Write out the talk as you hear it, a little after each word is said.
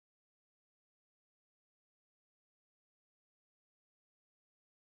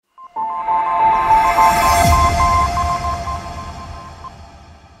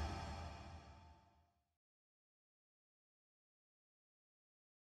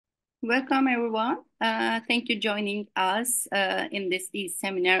Welcome, everyone. Thank you for joining us in this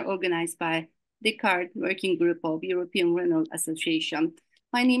seminar organized by DESCaRTES Working Group of European Renal Association.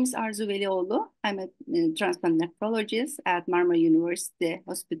 My name is Arzu Velioglu. I'm a transplant nephrologist at Marmara University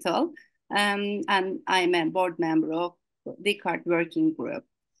Hospital, and I'm a board member of DESCaRTES Working Group.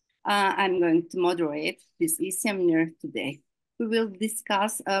 I'm going to moderate this seminar today. We will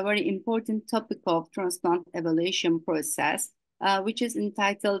discuss a very important topic of transplant evaluation process, which is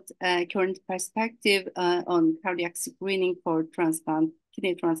entitled Current Perspective on Cardiac Screening for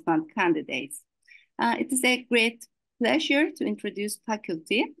Kidney Transplant Candidates. It is a great pleasure to introduce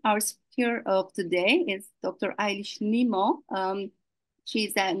faculty. Our speaker of today is Dr. Ailish Nimmo.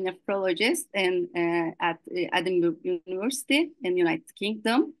 She's a nephrologist at Edinburgh University in the United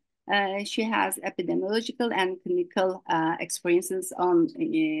Kingdom. She has epidemiological and clinical experiences on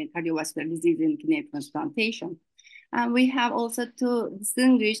cardiovascular disease in kidney transplantation. We have also two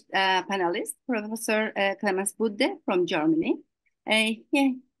distinguished panelists, Professor Klemens Budde from Germany.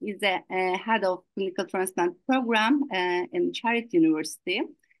 He is the head of clinical transplant program in Charité University.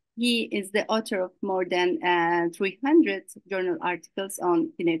 He is the author of more than 300 journal articles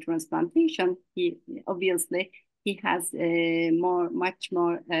on kidney transplantation. He has much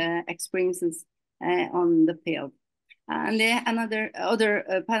more experiences on the field. And other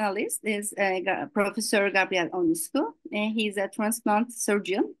panelist is Professor Gabriel Oniscu. He's a transplant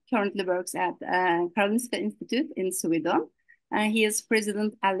surgeon, currently works at Karolinska Institute in Sweden. He is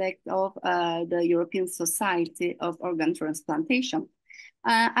president-elect of the European Society of Organ Transplantation.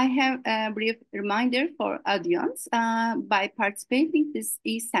 I have a brief reminder for audience. By participating in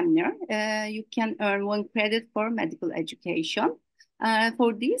this seminar, you can earn 1 credit for medical education.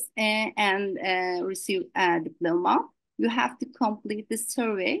 For this and receive a diploma, you have to complete the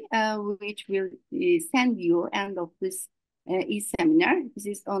survey, which will send you end of this seminar. This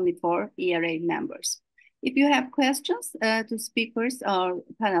is only for ERA members. If you have questions to speakers or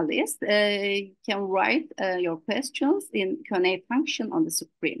panelists, you can write your questions in Q&A function on the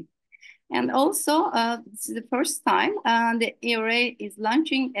screen. And also, this is the first time the ERA is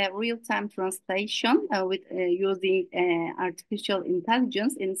launching a real-time translation with using artificial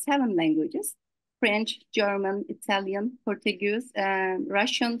intelligence in 7 languages: French, German, Italian, Portuguese,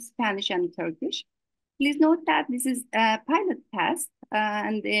 Russian, Spanish, and Turkish. Please note that this is a pilot test,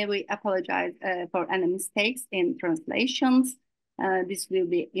 and we apologize for any mistakes in translations. This will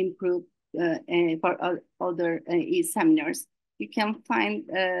be improved for other seminars. You can find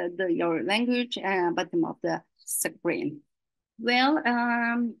your language bottom of the screen. Well,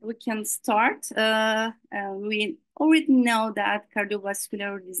 we can start. We already know that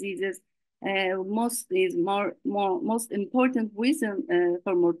cardiovascular diseases most important reason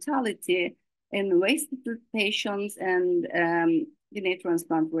for mortality in wasted patients and kidney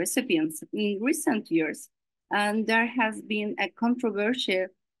transplant recipients in recent years. And there has been a controversy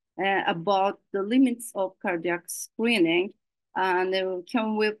about the limits of cardiac screening, and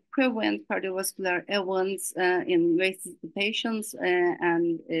can we prevent cardiovascular events in wasted patients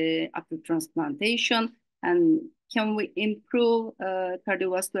and after transplantation, and can we improve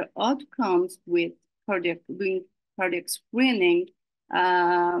cardiovascular outcomes with doing cardiac screening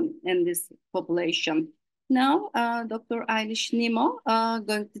in this population? Now, Dr. Ailish Nimmo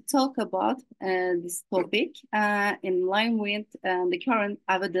going to talk about this topic in line with the current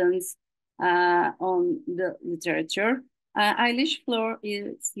evidence on the literature. Ailish, floor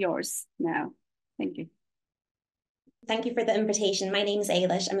is yours now. Thank you. Thank you for the invitation. My name is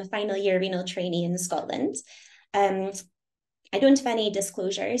Ailish. I'm a final year renal trainee in Scotland. I don't have any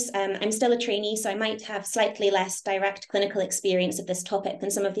disclosures. I'm still a trainee, so I might have slightly less direct clinical experience of this topic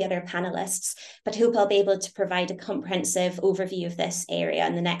than some of the other panelists, but I hope I'll be able to provide a comprehensive overview of this area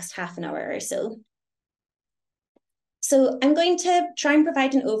in the next half an hour or so. So I'm going to try and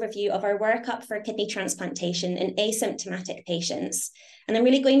provide an overview of our workup for kidney transplantation in asymptomatic patients. And I'm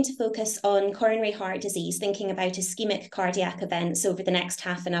really going to focus on coronary heart disease, thinking about ischemic cardiac events over the next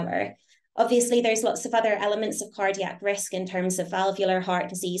half an hour. Obviously, there's lots of other elements of cardiac risk in terms of valvular heart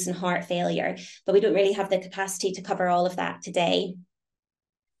disease and heart failure, but we don't really have the capacity to cover all of that today.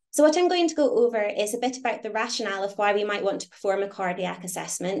 So what I'm going to go over is a bit about the rationale of why we might want to perform a cardiac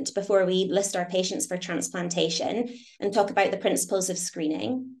assessment before we list our patients for transplantation, and talk about the principles of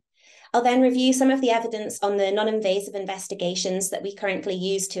screening. I'll then review some of the evidence on the non-invasive investigations that we currently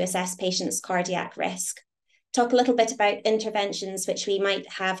use to assess patients' cardiac risk. Talk a little bit about interventions which we might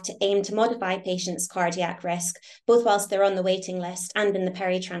have to aim to modify patients' cardiac risk, both whilst they're on the waiting list and in the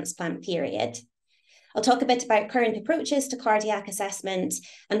peri-transplant period. I'll talk a bit about current approaches to cardiac assessment,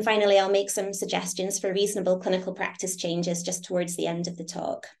 and finally I'll make some suggestions for reasonable clinical practice changes just towards the end of the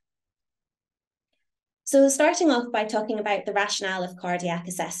talk. So starting off by talking about the rationale of cardiac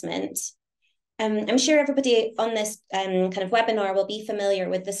assessment. I'm sure everybody on this kind of webinar will be familiar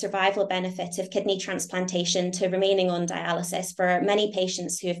with the survival benefit of kidney transplantation to remaining on dialysis for many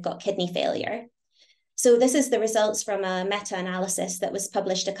patients who have got kidney failure. So this is the results from a meta-analysis that was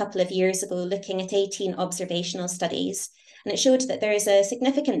published a couple of years ago looking at 18 observational studies. And it showed that there is a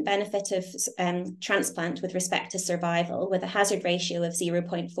significant benefit of transplant with respect to survival with a hazard ratio of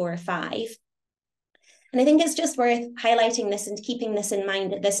 0.45. And I think it's just worth highlighting this and keeping this in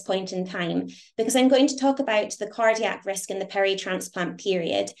mind at this point in time, because I'm going to talk about the cardiac risk in the peri-transplant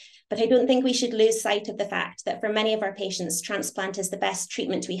period, but I don't think we should lose sight of the fact that for many of our patients, transplant is the best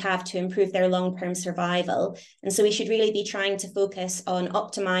treatment we have to improve their long-term survival. And so we should really be trying to focus on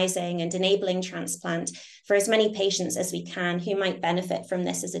optimizing and enabling transplant for as many patients as we can who might benefit from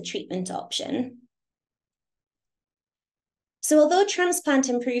this as a treatment option. So although transplant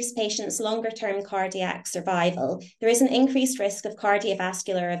improves patients' longer-term cardiac survival, there is an increased risk of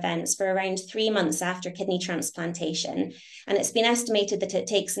cardiovascular events for around 3 months after kidney transplantation. And it's been estimated that it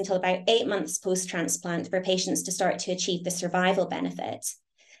takes until about 8 months post-transplant for patients to start to achieve the survival benefit.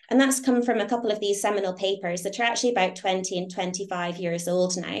 And that's come from a couple of these seminal papers that are actually about 20 and 25 years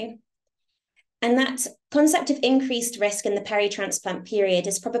old now. And that concept of increased risk in the peri-transplant period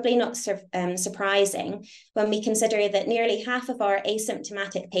is probably not surprising when we consider that nearly half of our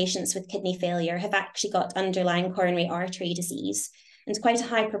asymptomatic patients with kidney failure have actually got underlying coronary artery disease. And quite a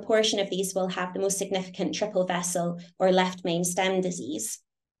high proportion of these will have the most significant triple vessel or left main stem disease.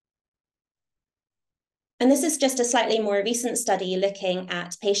 And this is just a slightly more recent study looking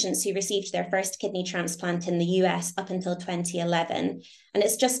at patients who received their first kidney transplant in the US up until 2011. And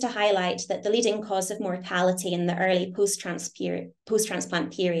it's just to highlight that the leading cause of mortality in the early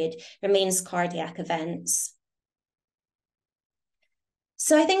post-transplant period remains cardiac events.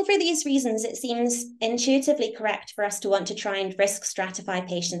 So I think for these reasons, it seems intuitively correct for us to want to try and risk stratify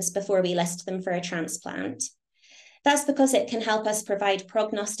patients before we list them for a transplant. That's because it can help us provide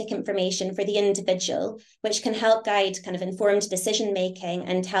prognostic information for the individual, which can help guide kind of informed decision-making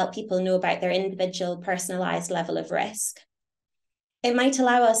and help people know about their individual personalized level of risk. It might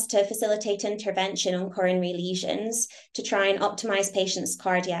allow us to facilitate intervention on coronary lesions to try and optimize patients'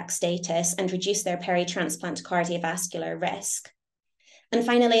 cardiac status and reduce their peri-transplant cardiovascular risk. And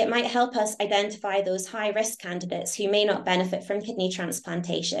finally, it might help us identify those high-risk candidates who may not benefit from kidney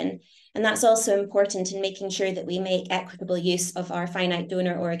transplantation. And that's also important in making sure that we make equitable use of our finite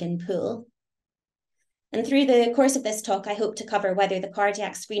donor organ pool. And through the course of this talk, I hope to cover whether the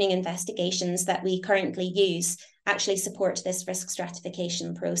cardiac screening investigations that we currently use actually support this risk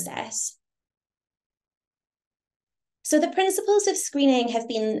stratification process. So the principles of screening have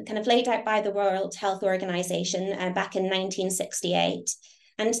been kind of laid out by the World Health Organization back in 1968.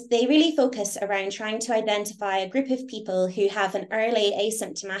 And they really focus around trying to identify a group of people who have an early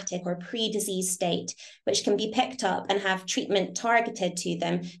asymptomatic or pre-disease state, which can be picked up and have treatment targeted to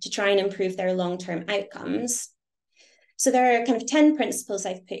them to try and improve their long-term outcomes. So there are kind of 10 principles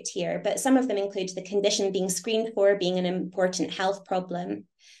I've put here, but some of them include the condition being screened for being an important health problem.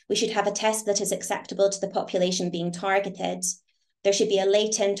 We should have a test that is acceptable to the population being targeted. There should be a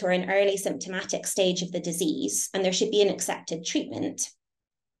latent or an early symptomatic stage of the disease, and there should be an accepted treatment.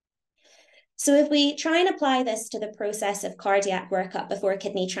 So if we try and apply this to the process of cardiac workup before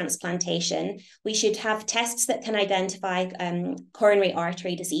kidney transplantation, we should have tests that can identify coronary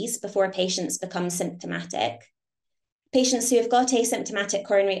artery disease before patients become symptomatic. Patients who have got asymptomatic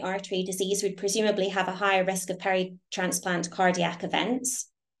coronary artery disease would presumably have a higher risk of peri-transplant cardiac events.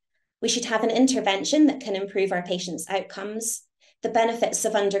 We should have an intervention that can improve our patients' outcomes. The benefits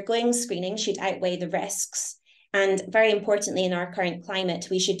of undergoing screening should outweigh the risks. And very importantly, in our current climate,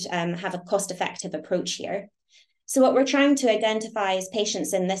 we should have a cost-effective approach here. So what we're trying to identify is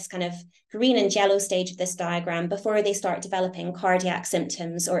patients in this kind of green and yellow stage of this diagram before they start developing cardiac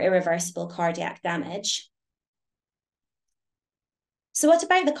symptoms or irreversible cardiac damage. So what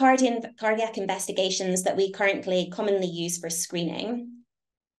about the cardiac investigations that we currently commonly use for screening?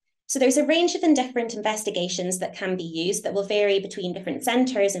 So there's a range of different investigations that can be used that will vary between different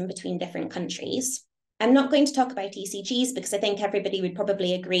centres and between different countries. I'm not going to talk about ECGs because I think everybody would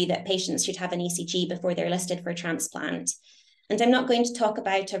probably agree that patients should have an ECG before they're listed for transplant. And I'm not going to talk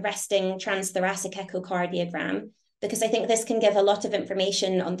about a resting transthoracic echocardiogram because I think this can give a lot of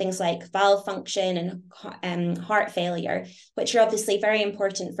information on things like valve function and heart failure, which are obviously very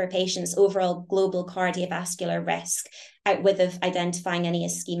important for patients' overall global cardiovascular risk, outwith of identifying any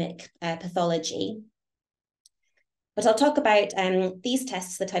ischemic pathology. But I'll talk about these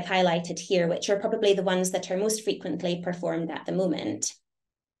tests that I've highlighted here, which are probably the ones that are most frequently performed at the moment.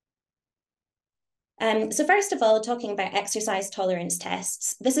 So first of all, talking about exercise tolerance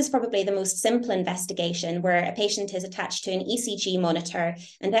tests, this is probably the most simple investigation where a patient is attached to an ECG monitor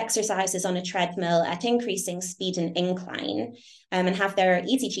and exercises on a treadmill at increasing speed and incline, and have their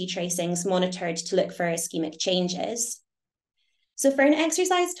ECG tracings monitored to look for ischemic changes. So for an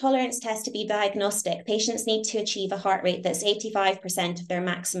exercise tolerance test to be diagnostic, patients need to achieve a heart rate that's 85% of their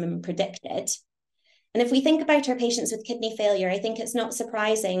maximum predicted. And if we think about our patients with kidney failure, I think it's not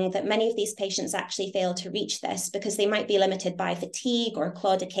surprising that many of these patients actually fail to reach this because they might be limited by fatigue or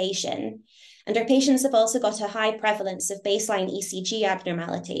claudication. And our patients have also got a high prevalence of baseline ECG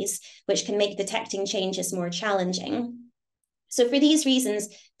abnormalities, which can make detecting changes more challenging. So for these reasons,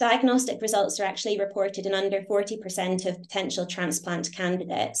 diagnostic results are actually reported in under 40% of potential transplant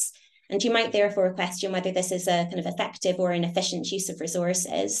candidates. And you might therefore question whether this is a kind of effective or an efficient use of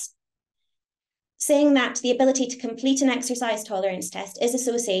resources. Saying that, the ability to complete an exercise tolerance test is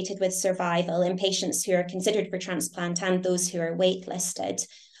associated with survival in patients who are considered for transplant and those who are waitlisted,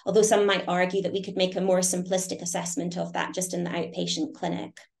 although some might argue that we could make a more simplistic assessment of that just in the outpatient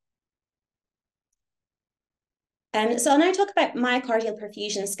clinic. So I'll now talk about myocardial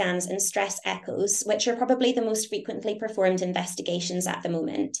perfusion scans and stress echoes, which are probably the most frequently performed investigations at the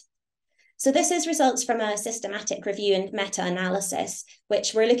moment. So this is results from a systematic review and meta-analysis,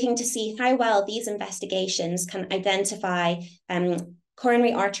 which we're looking to see how well these investigations can identify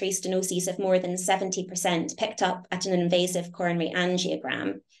coronary artery stenoses of more than 70% picked up at an invasive coronary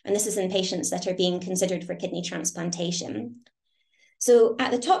angiogram. And this is in patients that are being considered for kidney transplantation. So at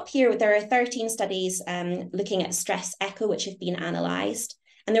the top here, there are 13 studies looking at stress echo, which have been analysed.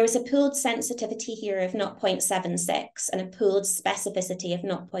 And there was a pooled sensitivity here of 0.76 and a pooled specificity of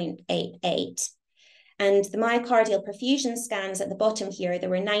 0.88. And the myocardial perfusion scans at the bottom here,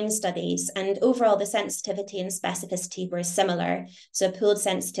 there were 9 studies, and overall the sensitivity and specificity were similar. So a pooled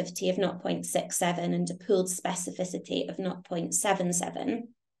sensitivity of 0.67 and a pooled specificity of 0.77.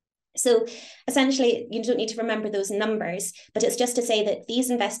 So essentially, you don't need to remember those numbers, but it's just to say that these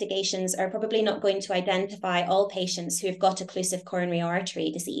investigations are probably not going to identify all patients who have got occlusive coronary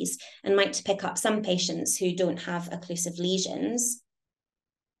artery disease and might pick up some patients who don't have occlusive lesions.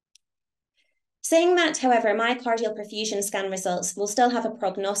 Saying that, however, myocardial perfusion scan results will still have a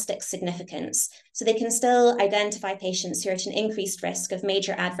prognostic significance, so they can still identify patients who are at an increased risk of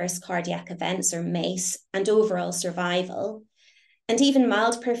major adverse cardiac events, or MACE, and overall survival. And even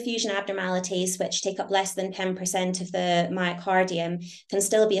mild perfusion abnormalities, which take up less than 10% of the myocardium, can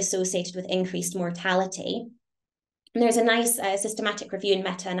still be associated with increased mortality. And there's a nice systematic review and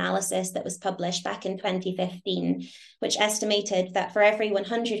meta-analysis that was published back in 2015, which estimated that for every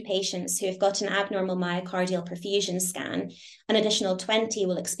 100 patients who have got an abnormal myocardial perfusion scan, an additional 20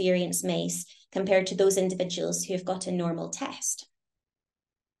 will experience MACE compared to those individuals who have got a normal test.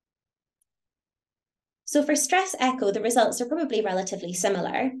 So for stress echo, the results are probably relatively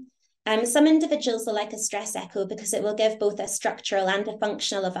similar. Some individuals will like a stress echo because it will give both a structural and a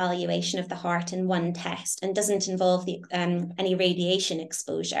functional evaluation of the heart in one test and doesn't involve any radiation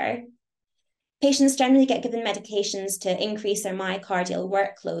exposure. Patients generally get given medications to increase their myocardial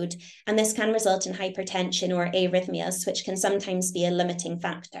workload, and this can result in hypertension or arrhythmias, which can sometimes be a limiting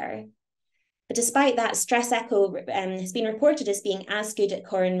factor. But despite that, stress echo has been reported as being as good at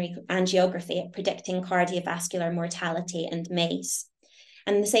coronary angiography at predicting cardiovascular mortality and MACE.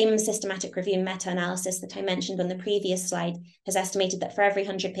 And the same systematic review and meta-analysis that I mentioned on the previous slide has estimated that for every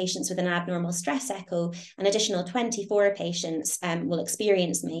 100 patients with an abnormal stress echo, an additional 24 patients will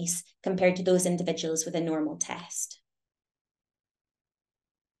experience MACE compared to those individuals with a normal test.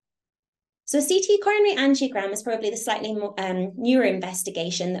 So a CT coronary angiogram is probably the slightly newer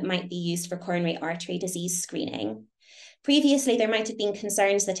investigation that might be used for coronary artery disease screening. Previously, there might have been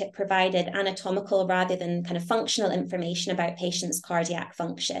concerns that it provided anatomical rather than kind of functional information about patients' cardiac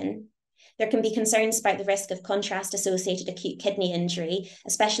function. There can be concerns about the risk of contrast-associated acute kidney injury,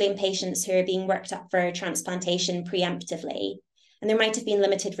 especially in patients who are being worked up for transplantation preemptively. And there might have been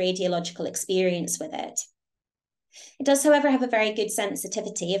limited radiological experience with it. It does, however, have a very good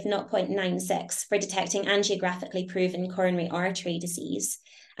sensitivity of 0.96 for detecting angiographically proven coronary artery disease.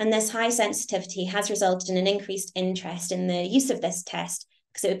 And this high sensitivity has resulted in an increased interest in the use of this test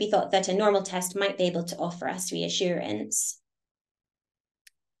because it would be thought that a normal test might be able to offer us reassurance.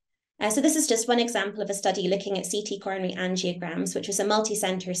 So this is just one example of a study looking at CT coronary angiograms, which was a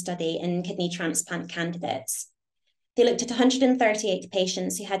multi-center study in kidney transplant candidates. They looked at 138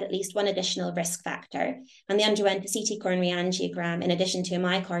 patients who had at least one additional risk factor, and they underwent a CT coronary angiogram in addition to a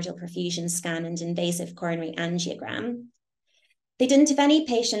myocardial perfusion scan and invasive coronary angiogram. They didn't have any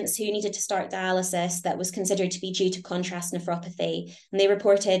patients who needed to start dialysis that was considered to be due to contrast nephropathy, and they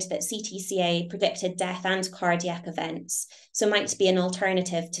reported that CTCA predicted death and cardiac events, so might be an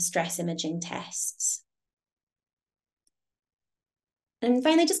alternative to stress imaging tests. And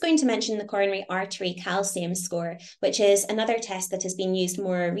finally, just going to mention the coronary artery calcium score, which is another test that has been used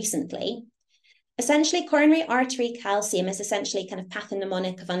more recently. Essentially, coronary artery calcium is essentially kind of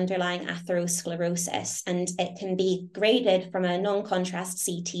pathognomonic of underlying atherosclerosis, and it can be graded from a non-contrast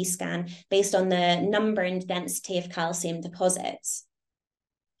CT scan based on the number and density of calcium deposits.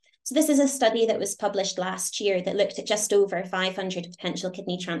 So this is a study that was published last year that looked at just over 500 potential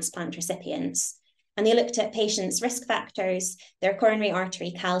kidney transplant recipients. And they looked at patients' risk factors, their coronary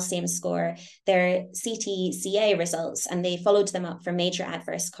artery calcium score, their CTCA results, and they followed them up for major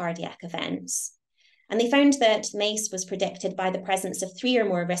adverse cardiac events. And they found that MACE was predicted by the presence of 3 or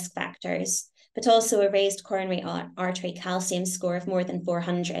more risk factors, but also a raised coronary artery calcium score of more than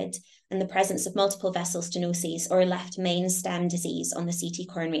 400, and the presence of multiple vessel stenoses or left main stem disease on the CT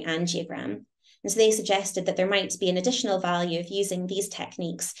coronary angiogram. And so they suggested that there might be an additional value of using these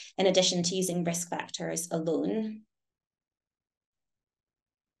techniques in addition to using risk factors alone.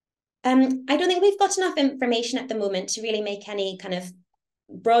 I don't think we've got enough information at the moment to really make any kind of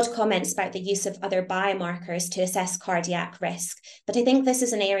broad comments about the use of other biomarkers to assess cardiac risk, but I think this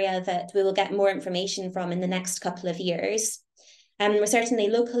is an area that we will get more information from in the next couple of years. We're certainly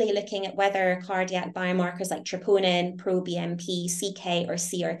locally looking at whether cardiac biomarkers like troponin, proBNP, CK, or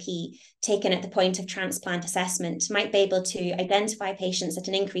CRP taken at the point of transplant assessment might be able to identify patients at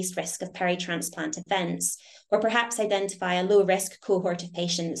an increased risk of peri-transplant events, or perhaps identify a low-risk cohort of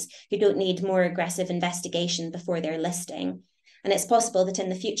patients who don't need more aggressive investigation before their listing. And it's possible that in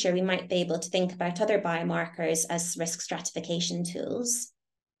the future, we might be able to think about other biomarkers as risk stratification tools.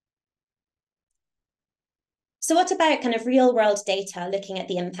 So what about kind of real world data looking at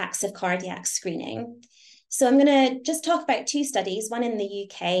the impacts of cardiac screening? So I'm going to just talk about 2 studies, one in the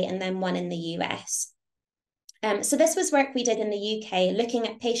UK and then one in the US. So this was work we did in the UK looking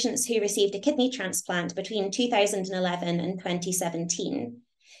at patients who received a kidney transplant between 2011 and 2017.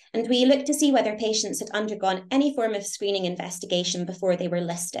 And we looked to see whether patients had undergone any form of screening investigation before they were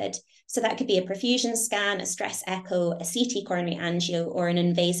listed. So that could be a perfusion scan, a stress echo, a CT coronary angio, or an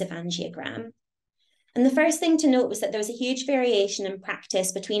invasive angiogram. And the first thing to note was that there was a huge variation in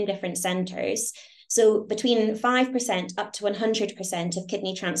practice between different centres. So between 5% up to 100% of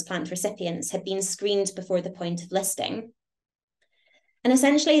kidney transplant recipients had been screened before the point of listing. And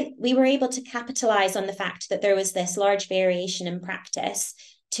essentially, we were able to capitalise on the fact that there was this large variation in practice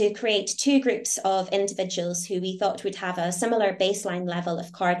to create 2 groups of individuals who we thought would have a similar baseline level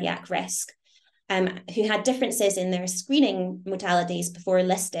of cardiac risk, who had differences in their screening modalities before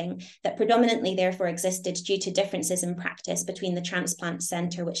listing that predominantly therefore existed due to differences in practice between the transplant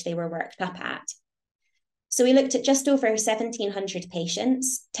centre which they were worked up at. So we looked at just over 1,700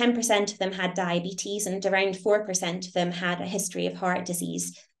 patients. 10% of them had diabetes and around 4% of them had a history of heart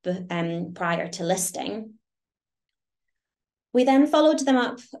disease prior to listing. We then followed them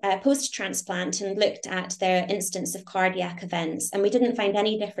up post-transplant and looked at their instance of cardiac events, and we didn't find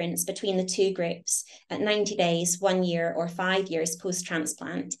any difference between the 2 groups at 90 days, 1 year, or 5 years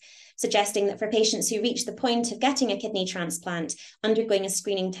post-transplant, suggesting that for patients who reach the point of getting a kidney transplant, undergoing a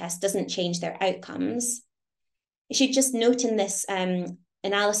screening test doesn't change their outcomes. You should just note in this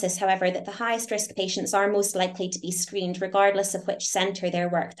analysis, however, that the highest risk patients are most likely to be screened regardless of which centre they're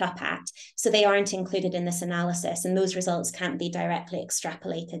worked up at. So they aren't included in this analysis, and those results can't be directly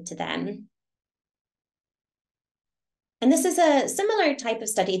extrapolated to them. And this is a similar type of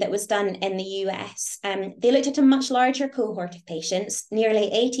study that was done in the US. They looked at a much larger cohort of patients,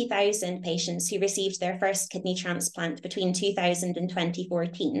 nearly 80,000 patients who received their first kidney transplant between 2000 and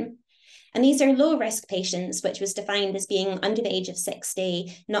 2014. And these are low-risk patients, which was defined as being under the age of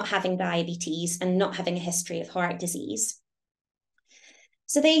 60, not having diabetes, and not having a history of heart disease.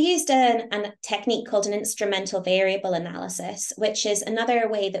 So they used a technique called an instrumental variable analysis, which is another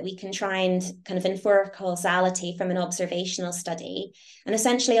way that we can try and kind of infer causality from an observational study, and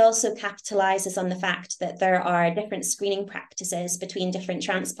essentially also capitalizes on the fact that there are different screening practices between different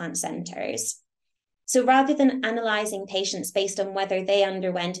transplant centres. So rather than analysing patients based on whether they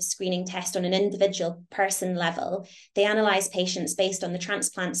underwent a screening test on an individual person level, they analyse patients based on the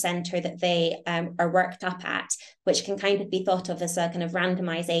transplant centre that they are worked up at, which can kind of be thought of as a kind of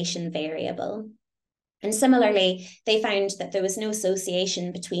randomisation variable. And similarly, they found that there was no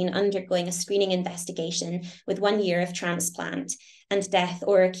association between undergoing a screening investigation with 1 year of transplant and death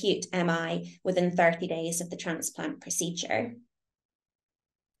or acute MI within 30 days of the transplant procedure.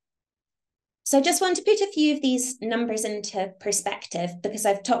 So I just want to put a few of these numbers into perspective, because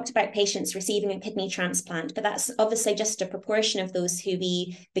I've talked about patients receiving a kidney transplant, but that's obviously just a proportion of those who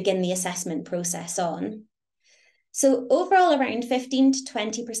we begin the assessment process on. So overall, around 15 to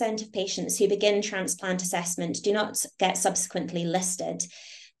 20% of patients who begin transplant assessment do not get subsequently listed.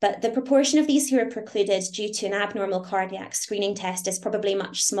 But the proportion of these who are precluded due to an abnormal cardiac screening test is probably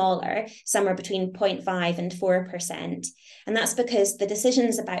much smaller, somewhere between 0.5 and 4%. And that's because the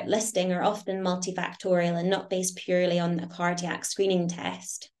decisions about listing are often multifactorial and not based purely on a cardiac screening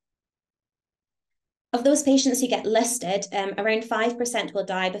test. Of those patients who get listed, around 5% will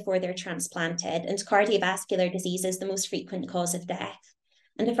die before they're transplanted, and cardiovascular disease is the most frequent cause of death.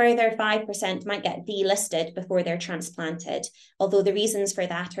 And a further 5% might get delisted before they're transplanted, although the reasons for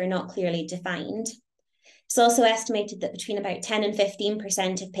that are not clearly defined. It's also estimated that between about 10 and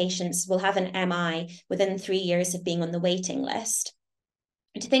 15% of patients will have an MI within 3 years of being on the waiting list.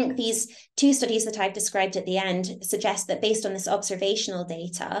 And I think these two studies that I've described at the end suggest that based on this observational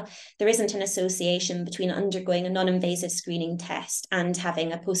data, there isn't an association between undergoing a non-invasive screening test and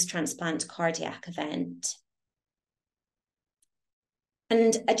having a post-transplant cardiac event.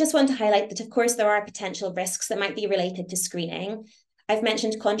 And I just want to highlight that, of course, there are potential risks that might be related to screening. I've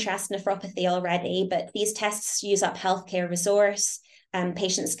mentioned contrast nephropathy already, but these tests use up healthcare resource.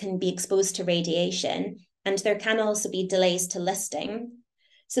 Patients can be exposed to radiation, and there can also be delays to listing.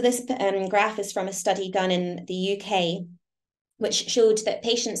 So this graph is from a study done in the UK, which showed that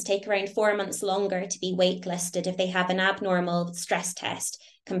patients take around 4 months longer to be waitlisted if they have an abnormal stress test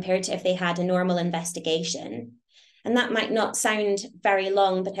compared to if they had a normal investigation. And that might not sound very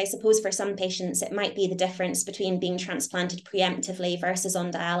long, but I suppose for some patients, it might be the difference between being transplanted preemptively versus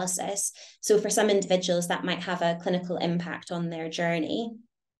on dialysis. So for some individuals, that might have a clinical impact on their journey.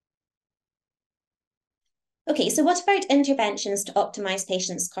 Okay, so what about interventions to optimize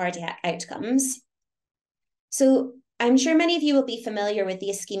patients' cardiac outcomes? So I'm sure many of you will be familiar with the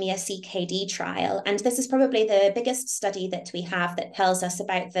ischemia CKD trial, and this is probably the biggest study that we have that tells us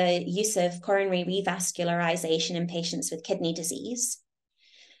about the use of coronary revascularization in patients with kidney disease.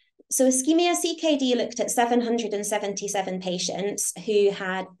 So ischemia CKD looked at 777 patients who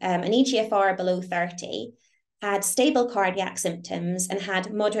had an eGFR below 30, had stable cardiac symptoms, and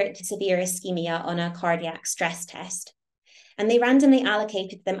had moderate to severe ischemia on a cardiac stress test. And they randomly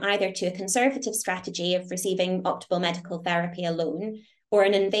allocated them either to a conservative strategy of receiving optimal medical therapy alone, or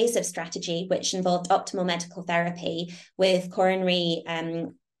an invasive strategy, which involved optimal medical therapy with coronary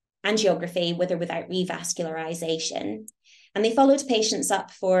angiography with or without revascularization. And they followed patients up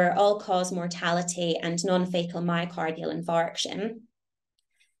for all-cause mortality and non-fatal myocardial infarction.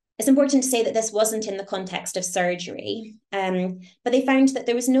 It's important to say that this wasn't in the context of surgery, but they found that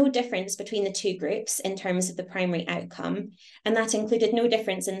there was no difference between the two groups in terms of the primary outcome, and that included no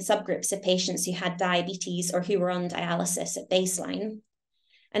difference in subgroups of patients who had diabetes or who were on dialysis at baseline.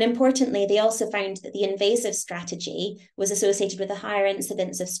 And importantly, they also found that the invasive strategy was associated with a higher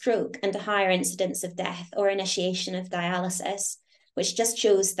incidence of stroke and a higher incidence of death or initiation of dialysis, which just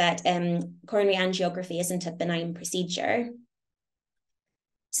shows that coronary angiography isn't a benign procedure.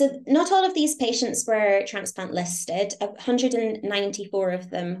 So not all of these patients were transplant listed, 194 of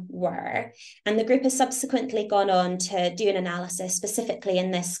them were, and the group has subsequently gone on to do an analysis specifically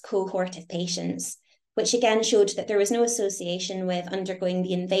in this cohort of patients, which again showed that there was no association with undergoing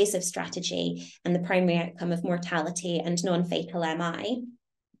the invasive strategy and the primary outcome of mortality and non-fatal MI.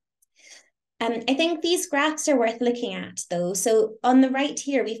 I think these graphs are worth looking at though. So on the right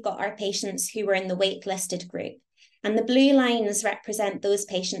here, we've got our patients who were in the waitlisted group. And the blue lines represent those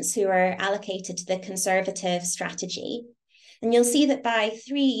patients who are allocated to the conservative strategy. And you'll see that by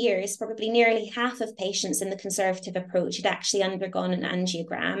 3 years, probably nearly half of patients in the conservative approach had actually undergone an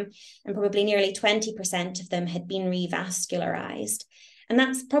angiogram, and probably nearly 20% of them had been revascularized. And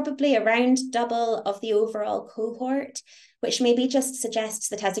that's probably around double of the overall cohort, which maybe just suggests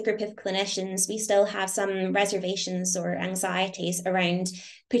that as a group of clinicians, we still have some reservations or anxieties around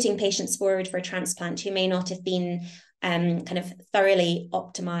putting patients forward for transplant who may not have been kind of thoroughly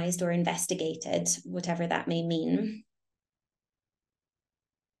optimized or investigated, whatever that may mean.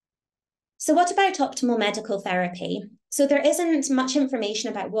 So what about optimal medical therapy? So there isn't much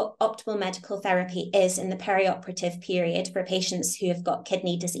information about what optimal medical therapy is in the perioperative period for patients who have got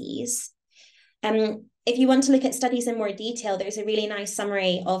kidney disease. If you want to look at studies in more detail, there's a really nice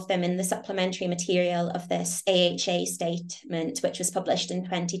summary of them in the supplementary material of this AHA statement, which was published in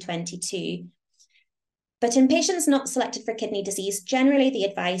 2022. But in patients not selected for kidney disease, generally the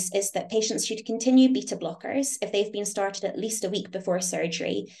advice is that patients should continue beta blockers if they've been started at least a week before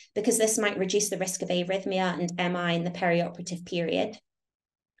surgery, because this might reduce the risk of arrhythmia and MI in the perioperative period.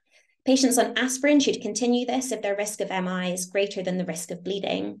 Patients on aspirin should continue this if their risk of MI is greater than the risk of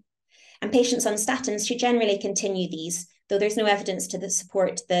bleeding. And patients on statins should generally continue these, though there's no evidence to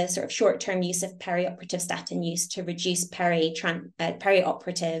support the sort of short-term use of perioperative statin use to reduce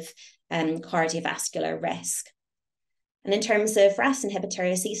perioperative cardiovascular risk. And in terms of RAS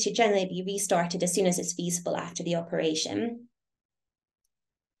inhibitors, these should generally be restarted as soon as it's feasible after the operation.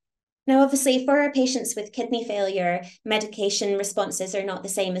 Now, obviously, for our patients with kidney failure, medication responses are not the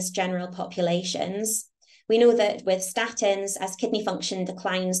same as general populations. We know that with statins, as kidney function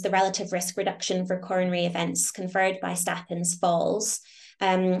declines, the relative risk reduction for coronary events conferred by statins falls.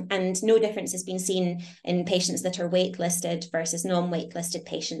 And no difference has been seen in patients that are waitlisted versus non-waitlisted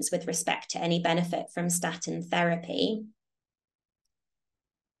patients with respect to any benefit from statin therapy.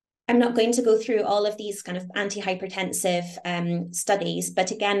 I'm not going to go through all of these kind of antihypertensive studies,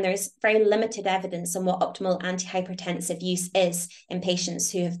 but again, there's very limited evidence on what optimal antihypertensive use is in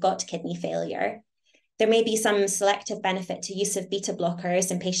patients who have got kidney failure. There may be some selective benefit to use of beta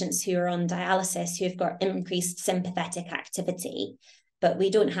blockers in patients who are on dialysis who have got increased sympathetic activity, but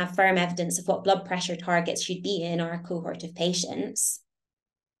we don't have firm evidence of what blood pressure targets should be in our cohort of patients.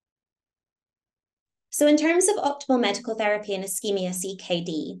 So in terms of optimal medical therapy in ischemia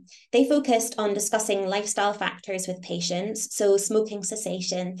CKD, they focused on discussing lifestyle factors with patients, so smoking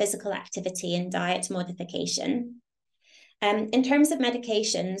cessation, physical activity, and diet modification. In terms of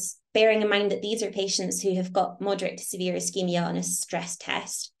medications, bearing in mind that these are patients who have got moderate to severe ischemia on a stress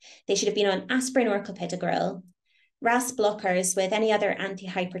test, they should have been on aspirin or clopidogrel, RAS blockers with any other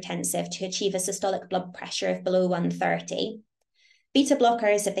antihypertensive to achieve a systolic blood pressure of below 130, beta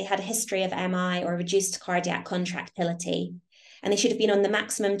blockers if they had a history of MI or reduced cardiac contractility, and they should have been on the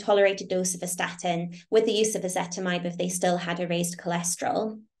maximum tolerated dose of a statin with the use of ezetimibe if they still had a raised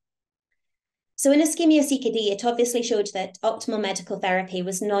cholesterol. So in ischemia CKD, it obviously showed that optimal medical therapy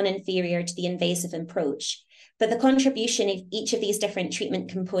was non-inferior to the invasive approach, but the contribution of each of these different treatment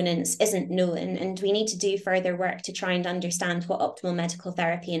components isn't known, and we need to do further work to try and understand what optimal medical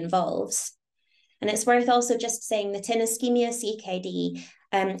therapy involves. And it's worth also just saying that in ischemia CKD,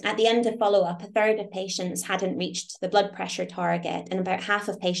 at the end of follow-up, a third of patients hadn't reached the blood pressure target, and about half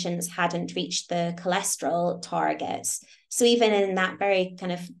of patients hadn't reached the cholesterol targets. So even in that very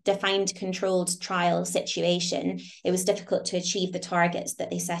kind of defined controlled trial situation, it was difficult to achieve the targets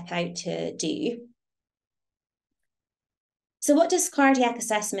that they set out to do. So what does cardiac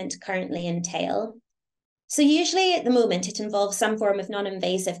assessment currently entail? So usually at the moment, it involves some form of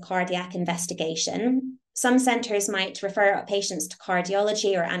non-invasive cardiac investigation. Some centres might refer patients to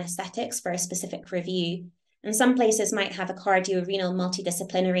cardiology or anaesthetics for a specific review. And some places might have a cardiorenal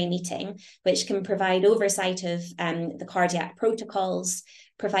multidisciplinary meeting, which can provide oversight of the cardiac protocols,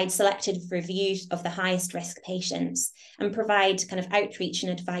 provide selected reviews of the highest risk patients, and provide kind of outreach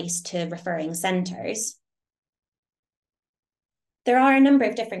and advice to referring centres. There are a number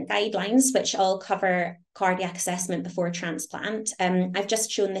of different guidelines which all cover cardiac assessment before transplant. I've just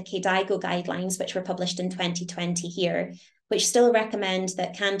shown the KDIGO guidelines, which were published in 2020 here, which still recommend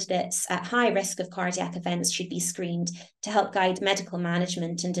that candidates at high risk of cardiac events should be screened to help guide medical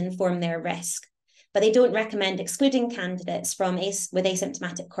management and inform their risk. But they don't recommend excluding candidates with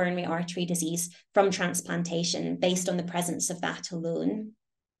asymptomatic coronary artery disease from transplantation based on the presence of that alone.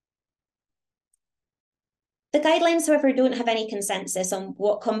 The guidelines, however, don't have any consensus on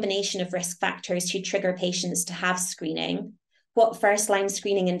what combination of risk factors should trigger patients to have screening, what first-line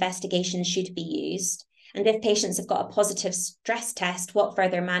screening investigations should be used, and if patients have got a positive stress test, what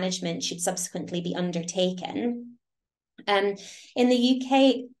further management should subsequently be undertaken. In the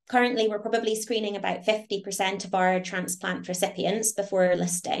UK, currently, we're probably screening about 50% of our transplant recipients before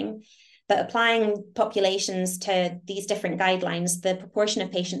listing. But applying populations to these different guidelines, the proportion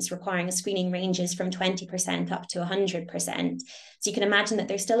of patients requiring a screening ranges from 20% up to 100%. So you can imagine that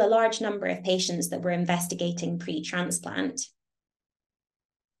there's still a large number of patients that we're investigating pre-transplant.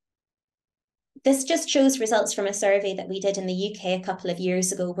 This just shows results from a survey that we did in the UK a couple of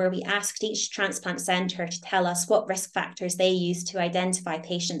years ago, where we asked each transplant centre to tell us what risk factors they use to identify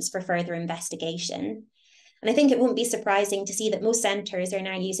patients for further investigation. And I think it won't be surprising to see that most centres are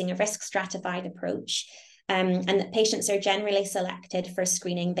now using a risk stratified approach, and that patients are generally selected for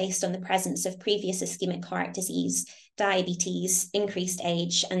screening based on the presence of previous ischemic heart disease, diabetes, increased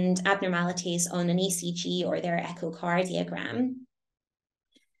age, and abnormalities on an ECG or their echocardiogram.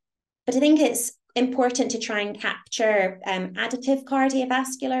 But I think it's important to try and capture additive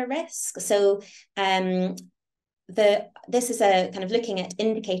cardiovascular risk. So this is a kind of looking at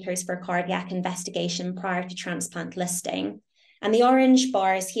indicators for cardiac investigation prior to transplant listing. And the orange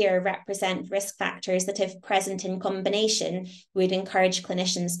bars here represent risk factors that, if present in combination, would encourage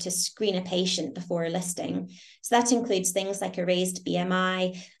clinicians to screen a patient before listing. So that includes things like a raised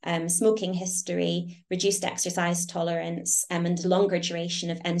BMI, smoking history, reduced exercise tolerance, and longer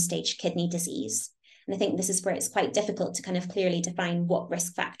duration of end-stage kidney disease. And I think this is where it's quite difficult to kind of clearly define what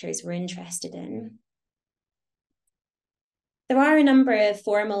risk factors we're interested in. There are a number of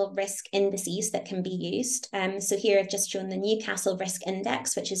formal risk indices that can be used. So here I've just shown the Newcastle Risk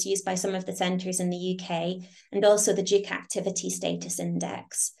Index, which is used by some of the centres in the UK, and also the Duke Activity Status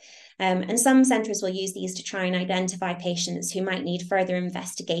Index. And some centres will use these to try and identify patients who might need further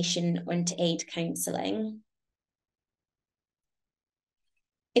investigation or to aid counselling.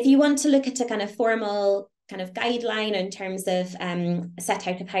 If you want to look at a kind of formal kind of guideline in terms of set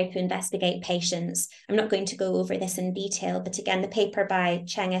out of how to investigate patients, I'm not going to go over this in detail, but again, the paper by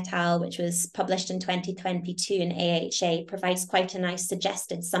Cheng et al., which was published in 2022 in AHA, provides quite a nice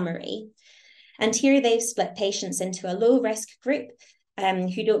suggested summary. And here they've split patients into a low-risk group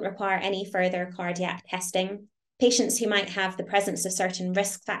who don't require any further cardiac testing, patients who might have the presence of certain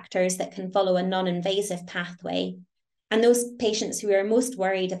risk factors that can follow a non-invasive pathway, and those patients who are most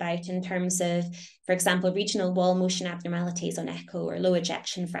worried about in terms of, for example, regional wall motion abnormalities on echo or low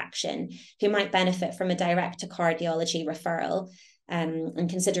ejection fraction, who might benefit from a direct to cardiology referral and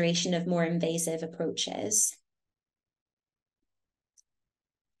consideration of more invasive approaches.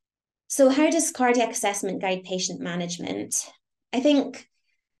 So how does cardiac assessment guide patient management? I think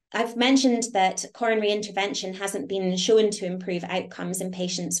I've mentioned that coronary intervention hasn't been shown to improve outcomes in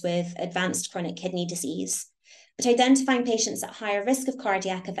patients with advanced chronic kidney disease. But identifying patients at higher risk of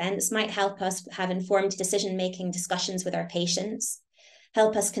cardiac events might help us have informed decision-making discussions with our patients,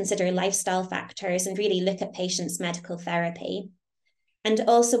 help us consider lifestyle factors, and really look at patients' medical therapy. And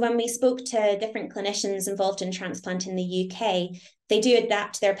also, when we spoke to different clinicians involved in transplant in the UK, they do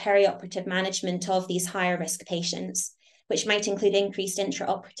adapt their perioperative management of these higher risk patients, which might include increased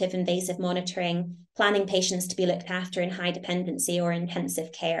intraoperative invasive monitoring, planning patients to be looked after in high dependency or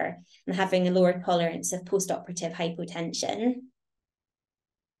intensive care, and having a lower tolerance of post-operative hypotension.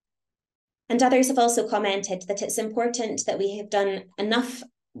 And others have also commented that it's important that we have done enough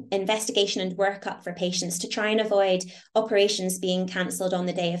investigation and workup for patients to try and avoid operations being cancelled on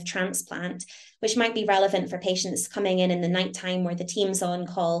the day of transplant, which might be relevant for patients coming in the nighttime where the teams on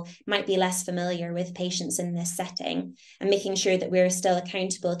call might be less familiar with patients in this setting, and making sure that we're still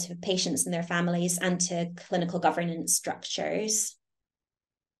accountable to patients and their families and to clinical governance structures.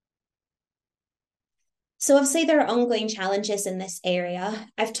 So obviously there are ongoing challenges in this area.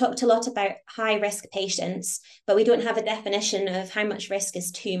 I've talked a lot about high-risk patients, but we don't have a definition of how much risk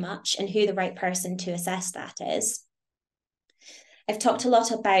is too much and who the right person to assess that is. I've talked a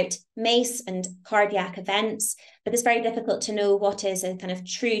lot about MACE and cardiac events, but it's very difficult to know what is a kind of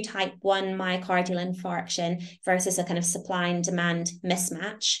true type 1 myocardial infarction versus a kind of supply and demand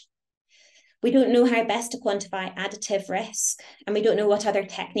mismatch. We don't know how best to quantify additive risk, and we don't know what other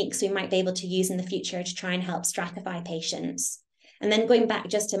techniques we might be able to use in the future to try and help stratify patients. And then going back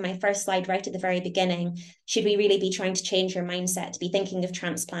just to my first slide right at the very beginning, should we really be trying to change our mindset to be thinking of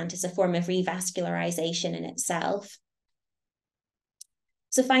transplant as a form of revascularization in itself?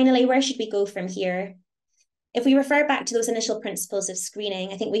 So finally, where should we go from here? If we refer back to those initial principles of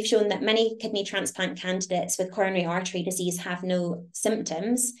screening, I think we've shown that many kidney transplant candidates with coronary artery disease have no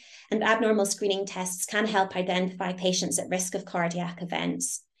symptoms, and abnormal screening tests can help identify patients at risk of cardiac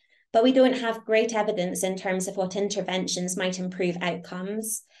events. But we don't have great evidence in terms of what interventions might improve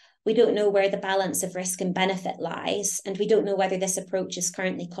outcomes. We don't know where the balance of risk and benefit lies, and we don't know whether this approach is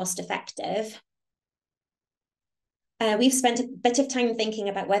currently cost effective. We've spent a bit of time thinking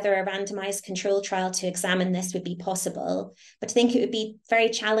about whether a randomized control trial to examine this would be possible, but I think it would be very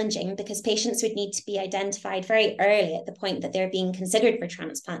challenging because patients would need to be identified very early at the point that they're being considered for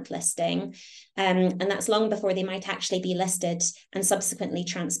transplant listing, and that's long before they might actually be listed and subsequently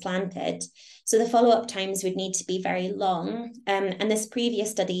transplanted. So the follow-up times would need to be very long, and this previous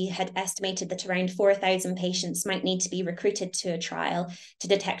study had estimated that around 4,000 patients might need to be recruited to a trial to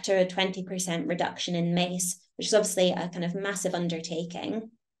detect a 20% reduction in MACE, which is obviously a kind of massive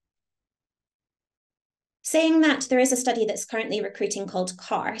undertaking. Saying that, there is a study that's currently recruiting called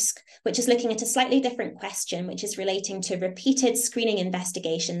CARSC, which is looking at a slightly different question, which is relating to repeated screening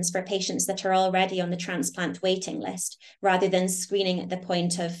investigations for patients that are already on the transplant waiting list, rather than screening at the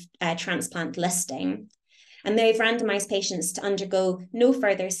point of transplant listing. And they've randomized patients to undergo no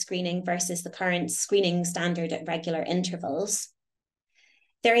further screening versus the current screening standard at regular intervals.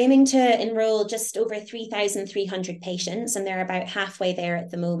 They're aiming to enroll just over 3,300 patients, and they're about halfway there at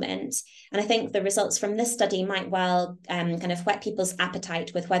the moment. And I think the results from this study might well kind of whet people's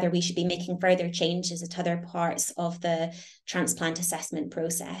appetite with whether we should be making further changes at other parts of the transplant assessment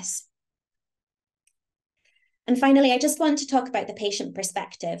process. And finally, I just want to talk about the patient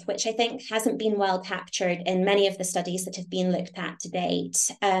perspective, which I think hasn't been well captured in many of the studies that have been looked at to date.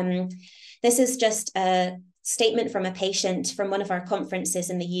 This is just a statement from a patient from one of our conferences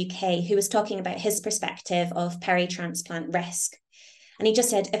in the UK who was talking about his perspective of peri-transplant risk. And he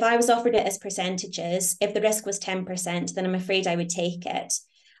just said, if I was offered it as percentages, if the risk was 10%, then I'm afraid I would take it.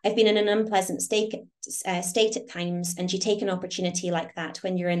 I've been in an unpleasant state at times, and you take an opportunity like that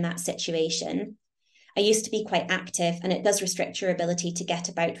when you're in that situation. I used to be quite active, and it does restrict your ability to get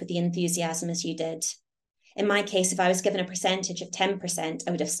about with the enthusiasm as you did. In my case, if I was given a percentage of 10%,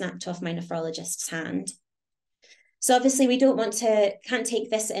 I would have snapped off my nephrologist's hand. So obviously we can't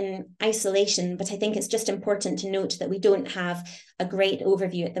take this in isolation, but I think it's just important to note that we don't have a great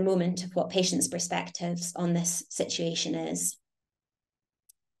overview at the moment of what patients' perspectives on this situation is.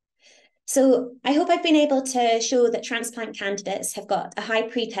 So I hope I've been able to show that transplant candidates have got a high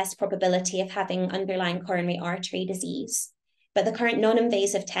pretest probability of having underlying coronary artery disease, but the current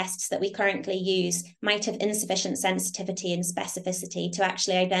non-invasive tests that we currently use might have insufficient sensitivity and specificity to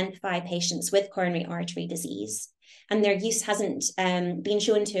actually identify patients with coronary artery disease. And their use hasn't been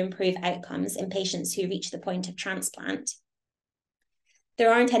shown to improve outcomes in patients who reach the point of transplant.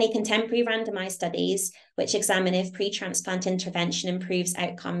 There aren't any contemporary randomized studies which examine if pre-transplant intervention improves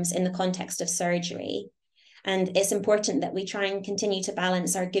outcomes in the context of surgery. And it's important that we try and continue to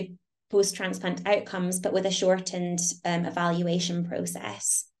balance our good post-transplant outcomes, but with a shortened evaluation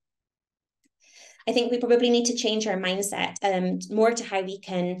process. I think we probably need to change our mindset more to how we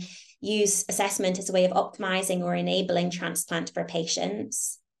can use assessment as a way of optimizing or enabling transplant for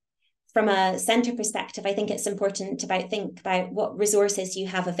patients. From a centre perspective, I think it's important to think about what resources you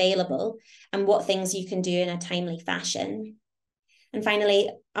have available and what things you can do in a timely fashion. And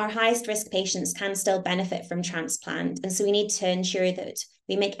finally, our highest risk patients can still benefit from transplant. And so we need to ensure that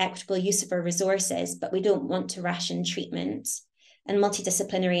we make equitable use of our resources, but we don't want to ration treatment. And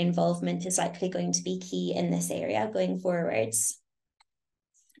multidisciplinary involvement is likely going to be key in this area going forwards.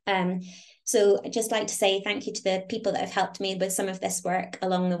 So I'd just like to say thank you to the people that have helped me with some of this work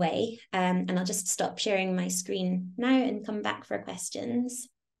along the way. And I'll just stop sharing my screen now and come back for questions.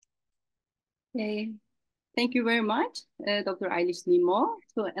 Okay. Thank you very much, Dr. Ailish Nimmo,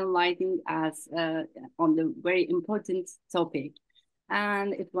 for enlightening us on the very important topic.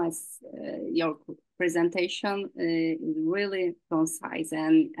 And it was your presentation really concise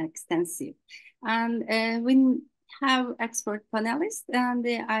and extensive. And we have expert panelists, and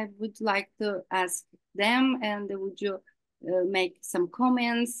I would like to ask them, and would you make some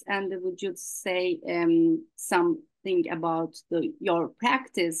comments, and would you say something about your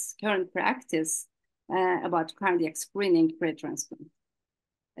practice, current practice, about cardiac screening pre-transplant?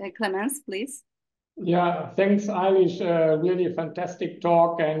 Klemens, please. Yeah, thanks, Ailish. Really a fantastic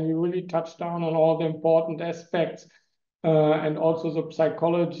talk, and you really touched down on all the important aspects and also the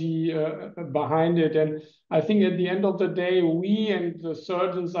psychology behind it. And I think at the end of the day, we and the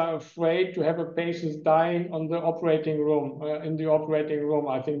surgeons are afraid to have a patient dying on the operating room, in the operating room.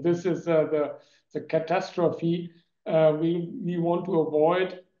 I think this is the catastrophe we want to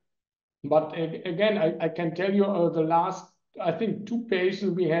avoid. But again, I can tell you the last, I think, 2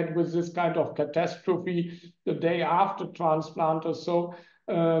 patients we had with this kind of catastrophe the day after transplant or so.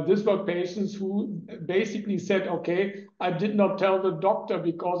 These were patients who basically said, okay, I did not tell the doctor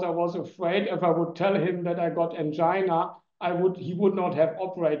because I was afraid if I would tell him that I got angina, he would not have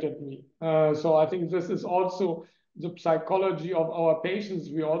operated me. So I think this is also the psychology of our patients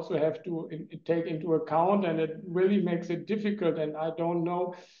we also have to take into account, and it really makes it difficult. And I don't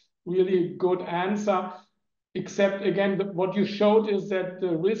know really good answer, except again, what you showed is that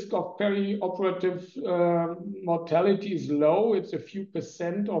the risk of perioperative mortality is low. It's a few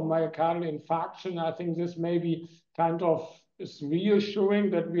percent of myocardial infarction. I think this maybe kind of is reassuring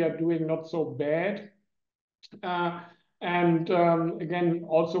that we are doing not so bad. And again,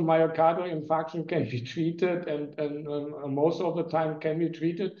 also myocardial infarction can be treated, and most of the time can be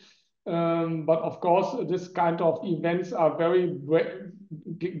treated. But of course, this kind of events are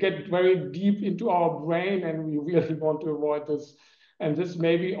get very deep into our brain, and we really want to avoid this. And this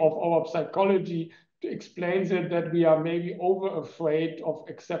maybe of our psychology explains it, that we are maybe over afraid of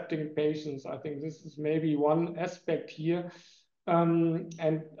accepting patients. I think this is maybe one aspect here.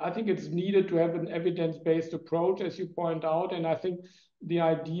 And I think it's needed to have an evidence-based approach, as you point out. And I think the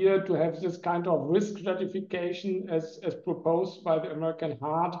idea to have this kind of risk stratification as proposed by the American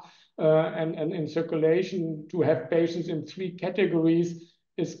Heart and in circulation, to have patients in 3 categories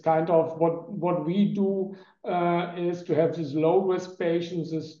is kind of what we do, is to have these low-risk patients,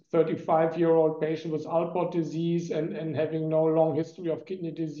 this 35-year-old patient with Alport disease and having no long history of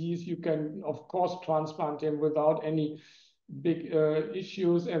kidney disease. You can, of course, transplant him without any big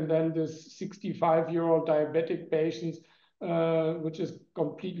issues. And then this 65-year-old diabetic patients, which is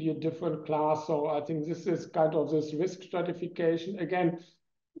completely a different class. So I think this is kind of this risk stratification. Again,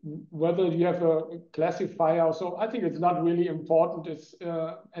 whether you have a classifier, so I think it's not really important. It's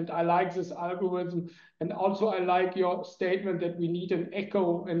and I like this algorithm, and also I like your statement that we need an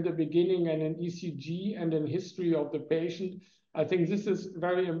echo in the beginning and an ECG and an history of the patient. I think this is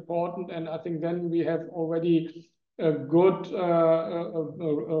very important, and I think then we have already a good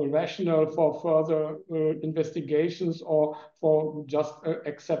rationale for further investigations or for just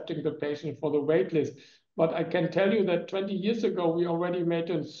accepting the patient for the wait list. But I can tell you that 20 years ago, we already made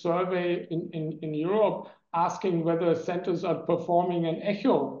a survey in Europe asking whether centers are performing an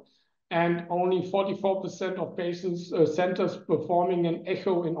echo. And only 44% of patients, centers performing an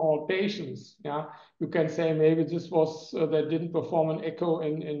echo in all patients. Yeah, you can say maybe this was, they didn't perform an echo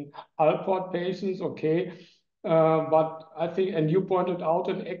in Alport patients, okay. But I think, and you pointed out,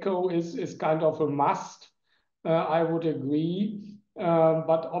 an echo is kind of a must. I would agree.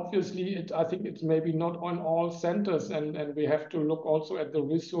 But obviously, I think it's maybe not on all centers, and we have to look also at the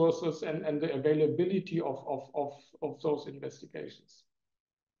resources and the availability of those investigations.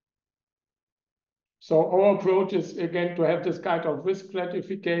 So our approach is, again, to have this kind of risk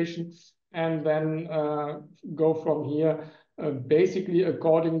stratification and then go from here, basically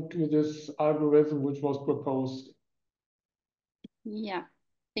according to this algorithm which was proposed. Yeah,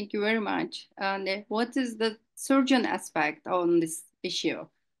 thank you very much. And what is the surgeon aspect on this issue?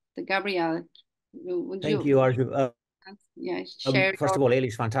 The Gabriel, would Thank you, Arzu. Yeah, share first of all,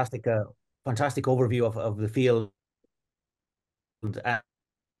 Ailish, fantastic overview of the field.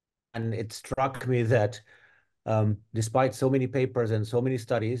 And it struck me that despite so many papers and so many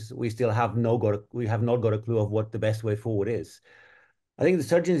studies, we still have not got a clue of what the best way forward is. I think the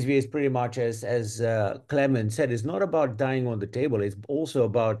surgeon's view is pretty much as Klemens said, it's not about dying on the table. It's also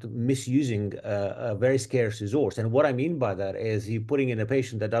about misusing a very scarce resource. And what I mean by that is you're putting in a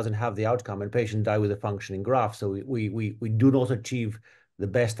patient that doesn't have the outcome, and patient die with a functioning graft. So we do not achieve the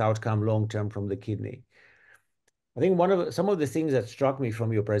best outcome long-term from the kidney. I think some of the things that struck me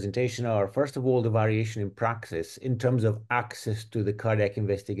from your presentation are, first of all, the variation in praxis in terms of access to the cardiac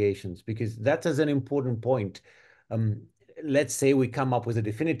investigations, because that is an important point. Let's say we come up with a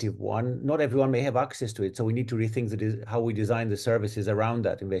definitive one, not everyone may have access to it. So we need to rethink how we design the services around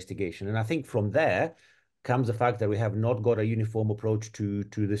that investigation. And I think from there comes the fact that we have not got a uniform approach to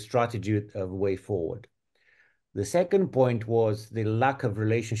the strategy of way forward. The second point was the lack of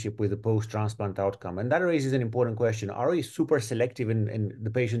relationship with the post-transplant outcome. And that raises an important question. Are we super selective in the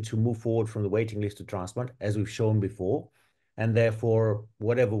patients who move forward from the waiting list to transplant, as we've shown before? And therefore,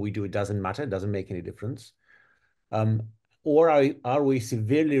 whatever we do, it doesn't matter, it doesn't make any difference. Or are we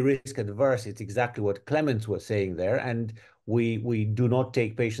severely risk adverse? It's exactly what Klemens was saying there. And we do not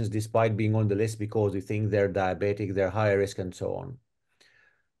take patients despite being on the list because we think they're diabetic, they're higher risk, and so on.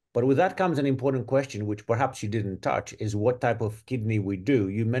 But with that comes an important question, which perhaps you didn't touch, is what type of kidney we do.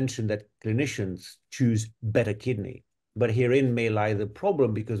 You mentioned that clinicians choose better kidney, but herein may lie the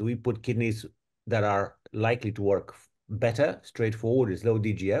problem, because we put kidneys that are likely to work better, straightforward, is low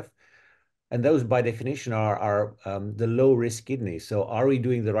DGF. And those by definition are the low risk kidneys. So are we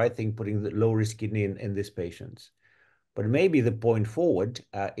doing the right thing, putting the low risk kidney in these patients? But maybe the point forward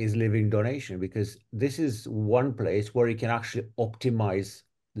is living donation, because this is one place where you can actually optimize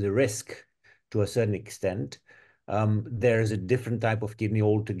the risk to a certain extent. There's a different type of kidney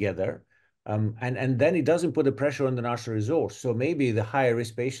altogether. And then it doesn't put the pressure on the national resource. So maybe the higher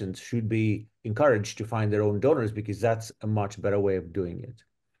risk patients should be encouraged to find their own donors, because that's a much better way of doing it.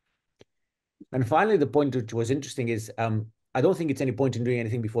 And finally, the point which was interesting is I don't think it's any point in doing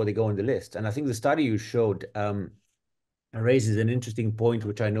anything before they go on the list. And I think the study you showed raises an interesting point,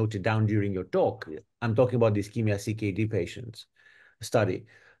 which I noted down during your talk. I'm talking about the ischemia CKD patients study,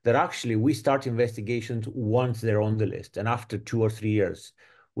 that actually we start investigations once they're on the list and after 2 or 3 years,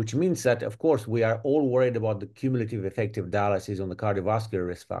 which means that, of course, we are all worried about the cumulative effect of dialysis on the cardiovascular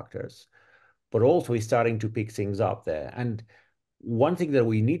risk factors, but also we're starting to pick things up there. And one thing that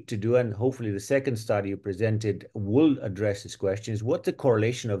we need to do, and hopefully the second study you presented will address this question, is what the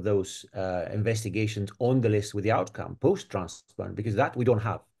correlation of those investigations on the list with the outcome post-transplant, because that we don't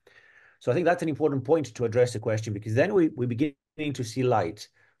have. So I think that's an important point to address the question, because then we begin to see light.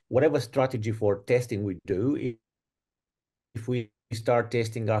 Whatever strategy for testing we do, if we start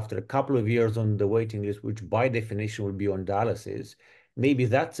testing after a couple of years on the waiting list, which by definition will be on dialysis, maybe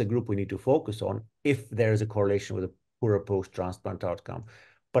that's a group we need to focus on if there is a correlation with a poorer post-transplant outcome.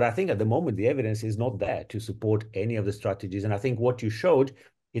 But I think at the moment, the evidence is not there to support any of the strategies. And I think what you showed,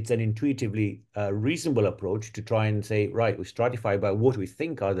 it's an intuitively reasonable approach to try and say, right, we stratify by what we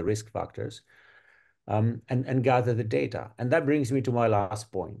think are the risk factors and gather the data. And that brings me to my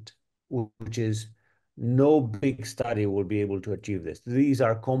last point, which is no big study will be able to achieve this. These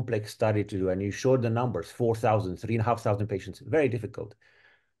are complex studies to do, and you showed the numbers, 4,000, 3,500 patients, very difficult.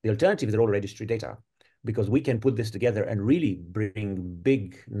 The alternative is all registry data, because we can put this together and really bring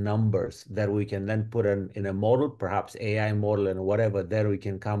big numbers that we can then put in a model, perhaps AI model and whatever, there we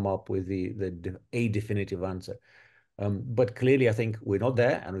can come up with a definitive answer. But clearly, I think we're not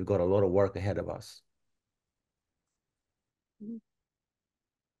there, and we've got a lot of work ahead of us.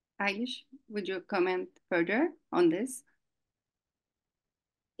 Ailish, would you comment further on this?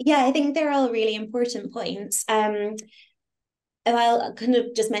 Yeah, I think they're all really important points. I'll kind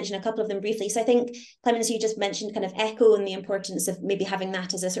of just mention a couple of them briefly. So I think, Klemens, you just mentioned kind of echo and the importance of maybe having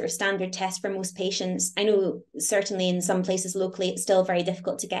that as a sort of standard test for most patients. I know certainly in some places locally, it's still very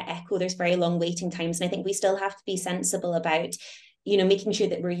difficult to get echo. There's very long waiting times. And I think we still have to be sensible about, you know, making sure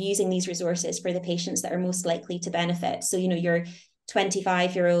that we're using these resources for the patients that are most likely to benefit. So, you know, your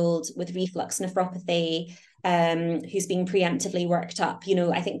 25-year-old with reflux nephropathy, who's being preemptively worked up, you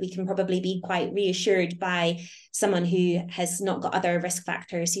know, I think we can probably be quite reassured by someone who has not got other risk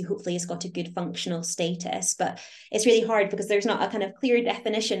factors, who hopefully has got a good functional status. But it's really hard because there's not a kind of clear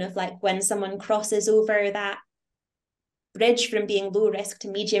definition of like when someone crosses over that bridge from being low risk to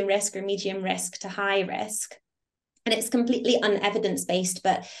medium risk or medium risk to high risk. And it's completely unevidence-based.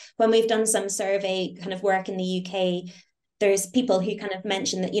 But when we've done some survey kind of work in the UK, there's people who kind of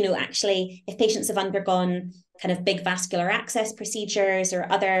mention that, you know, actually, if patients have undergone kind of big vascular access procedures or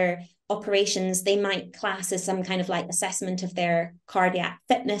other operations, they might class as some kind of like assessment of their cardiac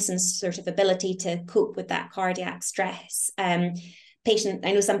fitness and sort of ability to cope with that cardiac stress. I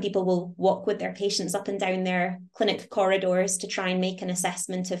know some people will walk with their patients up and down their clinic corridors to try and make an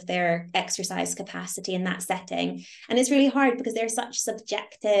assessment of their exercise capacity in that setting. And it's really hard because they're such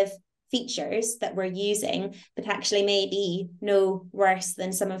subjective features that we're using, but actually may be no worse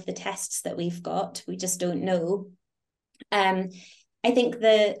than some of the tests that we've got. We just don't know. I think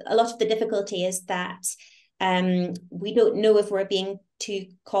a lot of the difficulty is that we don't know if we're being too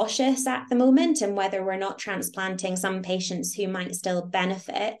cautious at the moment and whether we're not transplanting some patients who might still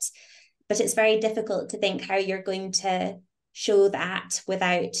benefit. But it's very difficult to think how you're going to show that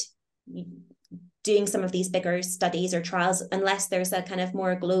without doing some of these bigger studies or trials, unless there's a kind of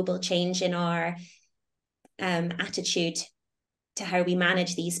more global change in our attitude to how we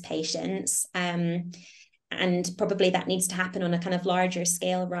manage these patients. And probably that needs to happen on a kind of larger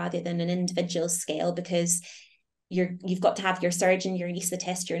scale rather than an individual scale, because you've got to have your surgeon, your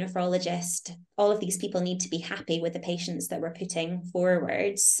anaesthetist, your nephrologist. All of these people need to be happy with the patients that we're putting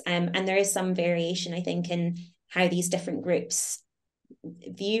forwards. And there is some variation, I think, in how these different groups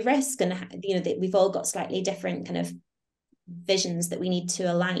view risk, and you know that we've all got slightly different kind of visions that we need to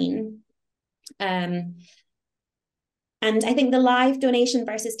align. And I think the live donation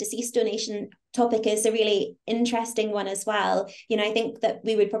versus deceased donation topic is a really interesting one as well. You know, I think that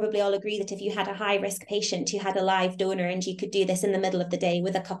we would probably all agree that if you had a high risk patient who had a live donor and you could do this in the middle of the day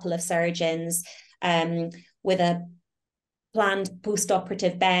with a couple of surgeons, with a planned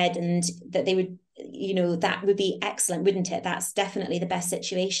post-operative bed, and that they would, you know, that would be excellent, wouldn't it? That's definitely the best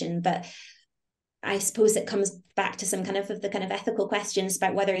situation. But I suppose it comes back to some kind of the kind of ethical questions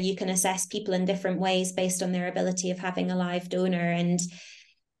about whether you can assess people in different ways based on their ability of having a live donor. And,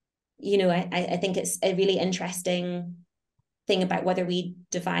 you know, I think it's a really interesting thing about whether we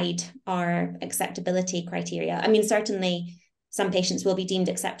divide our acceptability criteria. I mean, certainly some patients will be deemed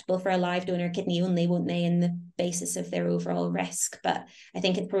acceptable for a live donor kidney only, won't they, in the basis of their overall risk. But I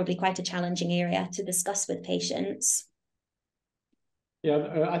think it's probably quite a challenging area to discuss with patients.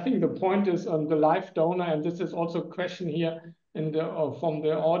 Yeah, I think the point is on the live donor, and this is also a question here in from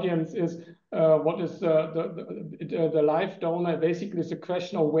the audience, is what is the live donor? Basically, it's a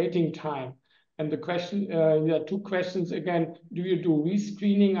question of waiting time. And the question, there are two questions again. Do you do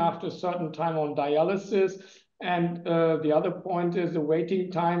rescreening after a certain time on dialysis? And the other point is the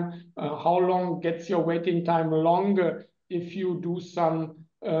waiting time. How long gets your waiting time longer if you do some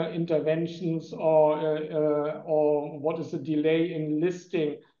interventions, or what is the delay in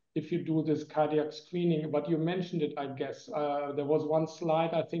listing? if you do this cardiac screening. But you mentioned it, I guess. There was one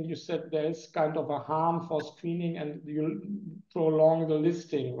slide, I think you said there is kind of a harm for screening and you prolong the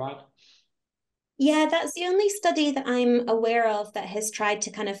listing, right? Yeah, that's the only study that I'm aware of that has tried to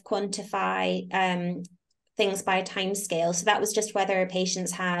kind of quantify things by time scale. So that was just whether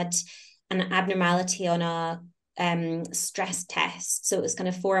patients had an abnormality on a stress test. So it was kind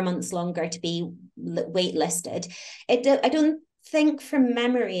of 4 months longer to be waitlisted. I don't think from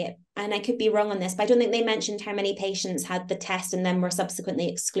memory, and I could be wrong on this, but I don't think they mentioned how many patients had the test and then were subsequently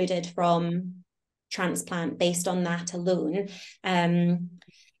excluded from transplant based on that alone.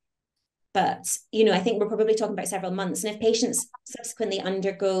 But, you know, I think we're probably talking about several months. And if patients subsequently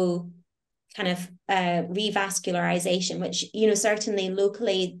undergo kind of revascularization, which, you know, certainly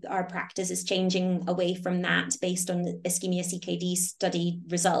locally our practice is changing away from that based on the ischemia CKD study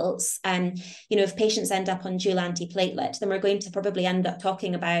results. And, you know, if patients end up on dual antiplatelet, then we're going to probably end up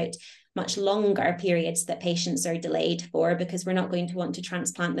talking about much longer periods that patients are delayed for, because we're not going to want to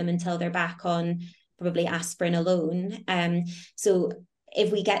transplant them until they're back on probably aspirin alone. So if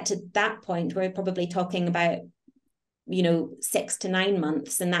we get to that point, we're probably talking about, you know, 6 to 9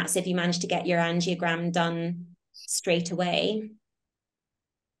 months. And that's if you manage to get your angiogram done straight away.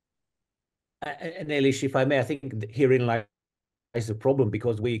 And Ailish, if I may, I think herein lies the problem,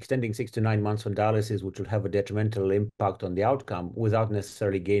 because we're extending 6 to 9 months on dialysis, which would have a detrimental impact on the outcome without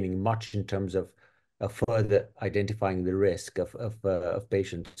necessarily gaining much in terms of further identifying the risk of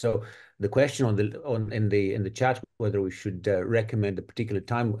patients. So the question in the chat whether we should recommend a particular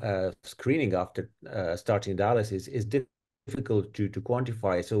time screening after starting dialysis is difficult to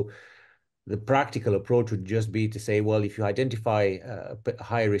quantify. So the practical approach would just be to say, well, if you identify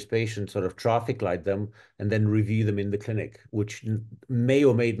high-risk patients, sort of traffic light them and then review them in the clinic, which may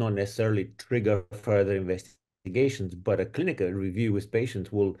or may not necessarily trigger further investigations, but a clinical review with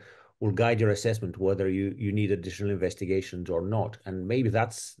patients will guide your assessment whether you need additional investigations or not. And maybe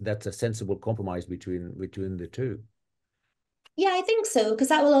that's a sensible compromise between the two. Yeah, I think so, because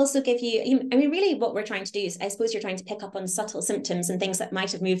that will also give you, I mean, really what we're trying to do is, I suppose you're trying to pick up on subtle symptoms and things that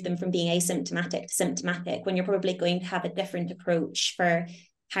might have moved them from being asymptomatic to symptomatic, when you're probably going to have a different approach for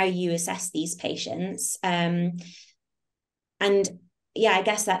how you assess these patients. And yeah, I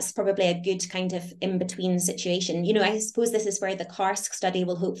guess that's probably a good kind of in-between situation. You know, I suppose this is where the CARSC study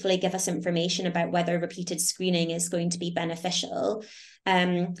will hopefully give us information about whether repeated screening is going to be beneficial.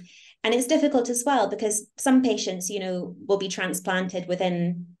 And it's difficult as well, because some patients, you know, will be transplanted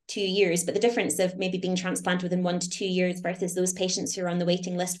within 2 years, but the difference of maybe being transplanted within 1 to 2 years versus those patients who are on the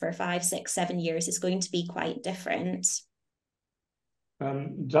waiting list for 5, 6, 7 years is going to be quite different.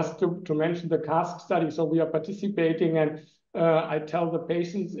 Just to mention the CASC study, so we are participating, and I tell the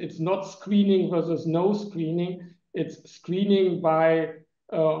patients it's not screening versus no screening. It's screening by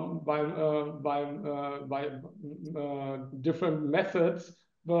different methods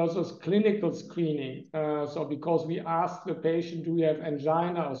versus clinical screening. So because we ask the patient, do you have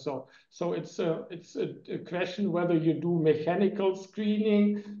angina or so? So it's a question whether you do mechanical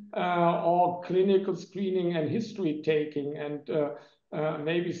screening or clinical screening and history taking. And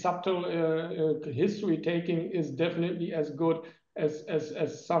maybe subtle history taking is definitely as good as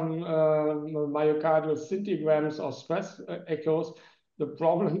some myocardial scintigrams or stress echoes. The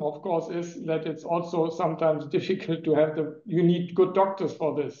problem, of course, is that it's also sometimes difficult to have you need good doctors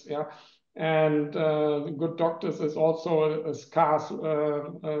for this, yeah. And good doctors is also a scarce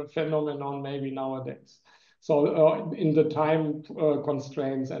phenomenon maybe nowadays. So in the time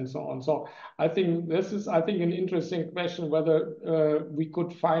constraints and so on. So I think this is, an interesting question, whether we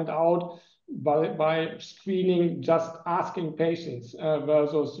could find out by screening, just asking patients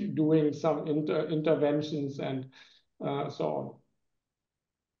versus doing some interventions and so on.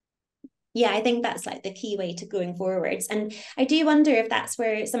 Yeah, I think that's like the key way to going forwards. And I do wonder if that's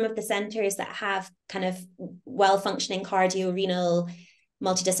where some of the centres that have kind of well-functioning cardiorenal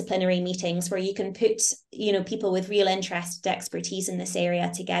multidisciplinary meetings, where you can put, you know, people with real interest, expertise in this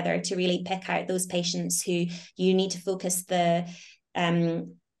area together to really pick out those patients who you need to focus the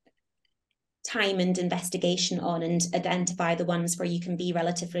time and investigation on, and identify the ones where you can be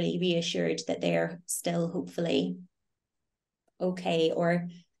relatively reassured that they're still hopefully okay, or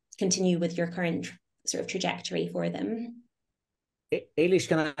continue with your current sort of trajectory for them. Ailish,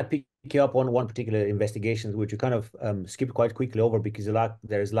 can I pick you up on one particular investigation which you kind of skipped quite quickly over because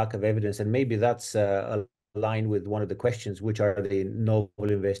there is lack of evidence, and maybe that's aligned with one of the questions, which are the novel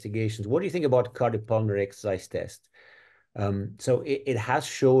investigations. What do you think about cardiopulmonary exercise test? So it has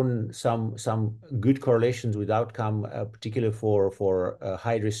shown some good correlations with outcome, particularly for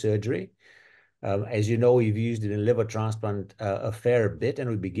high-risk surgery. As you know, we've used it in liver transplant a fair bit, and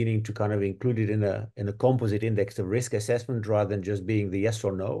we're beginning to kind of include it in a composite index of risk assessment rather than just being the yes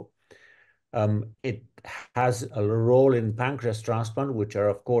or no. It has a role in pancreas transplant, which are,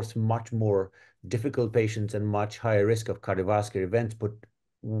 of course, much more difficult patients and much higher risk of cardiovascular events. But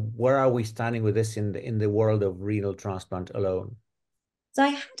where are we standing with this in the world of renal transplant alone? So I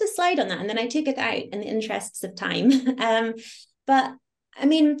had a slide on that, and then I took it out in the interests of time. But I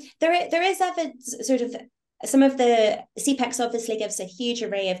mean, there is evidence, sort of, some of the CPEX obviously gives a huge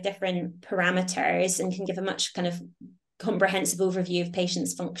array of different parameters and can give a much kind of comprehensive overview of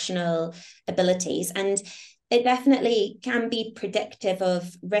patients' functional abilities. And it definitely can be predictive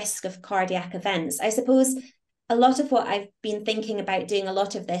of risk of cardiac events. I suppose a lot of what I've been thinking about doing a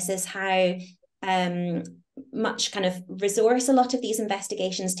lot of this is how much kind of resource a lot of these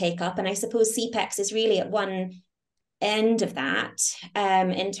investigations take up. And I suppose CPEX is really at one end of that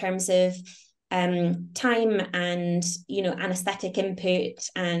in terms of time and, anesthetic input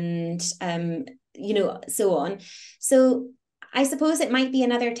and, so on. So I suppose it might be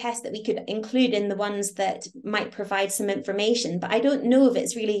another test that we could include in the ones that might provide some information, but I don't know if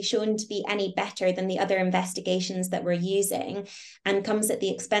it's really shown to be any better than the other investigations that we're using, and comes at the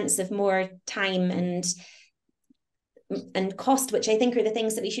expense of more time and cost, which I think are the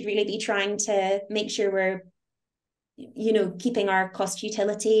things that we should really be trying to make sure we're, keeping our cost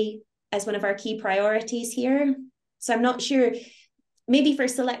utility as one of our key priorities here. So I'm not sure, maybe for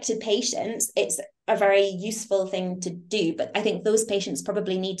selected patients, it's a very useful thing to do, but I think those patients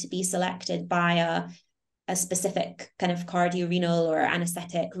probably need to be selected by a specific kind of cardiorenal or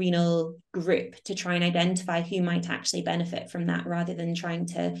anesthetic renal group to try and identify who might actually benefit from that, rather than trying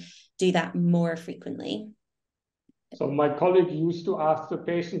to do that more frequently. So my colleague used to ask the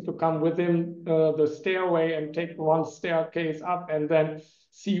patient to come with him the stairway and take one staircase up, and then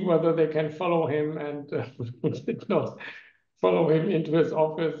see whether they can follow him, and did not follow him into his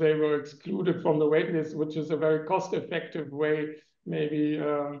office. They were excluded from the waitlist, which is a very cost-effective way, maybe,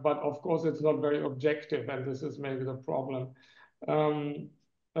 but of course it's not very objective, and this is maybe the problem.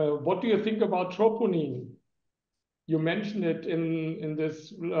 What do you think about troponin? You mentioned it in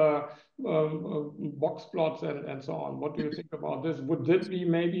this box plots and so on. What do you think about this? Would this be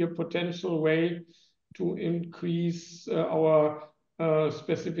maybe a potential way to increase our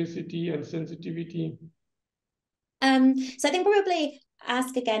specificity and sensitivity? So I think probably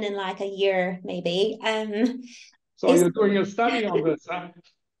ask again in like a year, maybe. So you're doing a study on this, huh?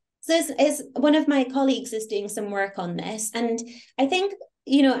 So it's one of my colleagues is doing some work on this, and I think,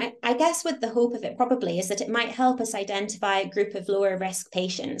 I guess with the hope of it probably is that it might help us identify a group of lower risk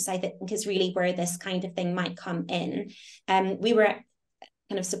patients. I think is really where this kind of thing might come in. We were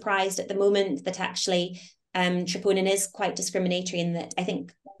kind of surprised at the moment that actually troponin is quite discriminatory, in that I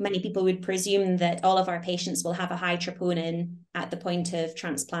think many people would presume that all of our patients will have a high troponin at the point of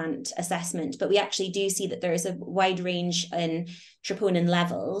transplant assessment, but we actually do see that there is a wide range in troponin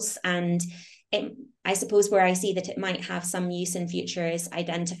levels. And I suppose where I see that it might have some use in future is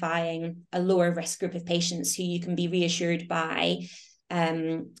identifying a lower risk group of patients who you can be reassured by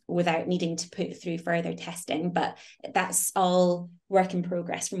without needing to put through further testing. But that's all work in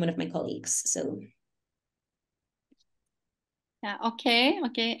progress from one of my colleagues. So.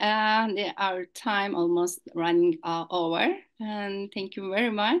 Okay. Our time almost running over, and thank you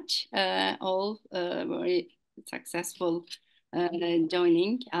very much. All very successful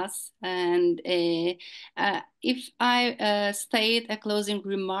joining us. And if I state a closing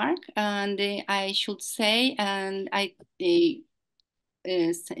remark, and I should say, and I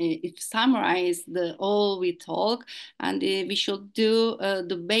summarize all we talk, and we should do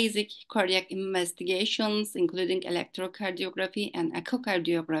the basic cardiac investigations, including electrocardiography and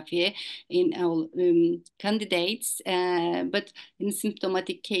echocardiography in all candidates, but in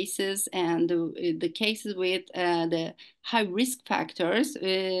symptomatic cases and the cases with the high risk factors,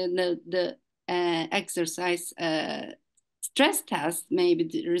 the exercise stress test may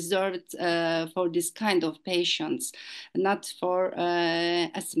be reserved for this kind of patients, not for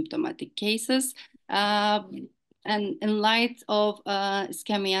asymptomatic cases. And in light of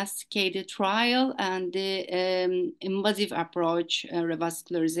ischemia-cascade trial and the invasive approach,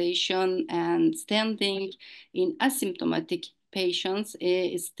 revascularization and stenting in asymptomatic patients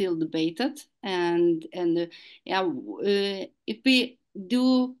is still debated. And if we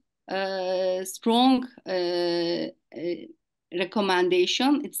do strong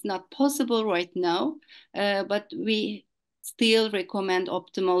recommendation, it's not possible right now, but we still recommend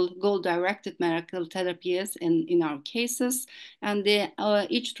optimal goal-directed medical therapies in our cases. And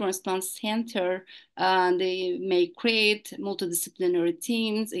each transplant center, they may create multidisciplinary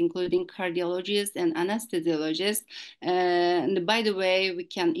teams, including cardiologists and anesthesiologists. And by the way, we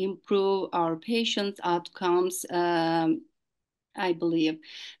can improve our patients' outcomes, I believe.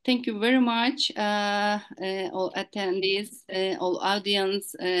 Thank you very much, all attendees, all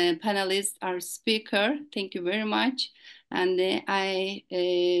audience, panelists, our speaker. Thank you very much. And I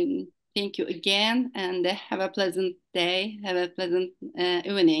thank you again, and have a pleasant day, have a pleasant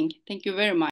evening. Thank you very much.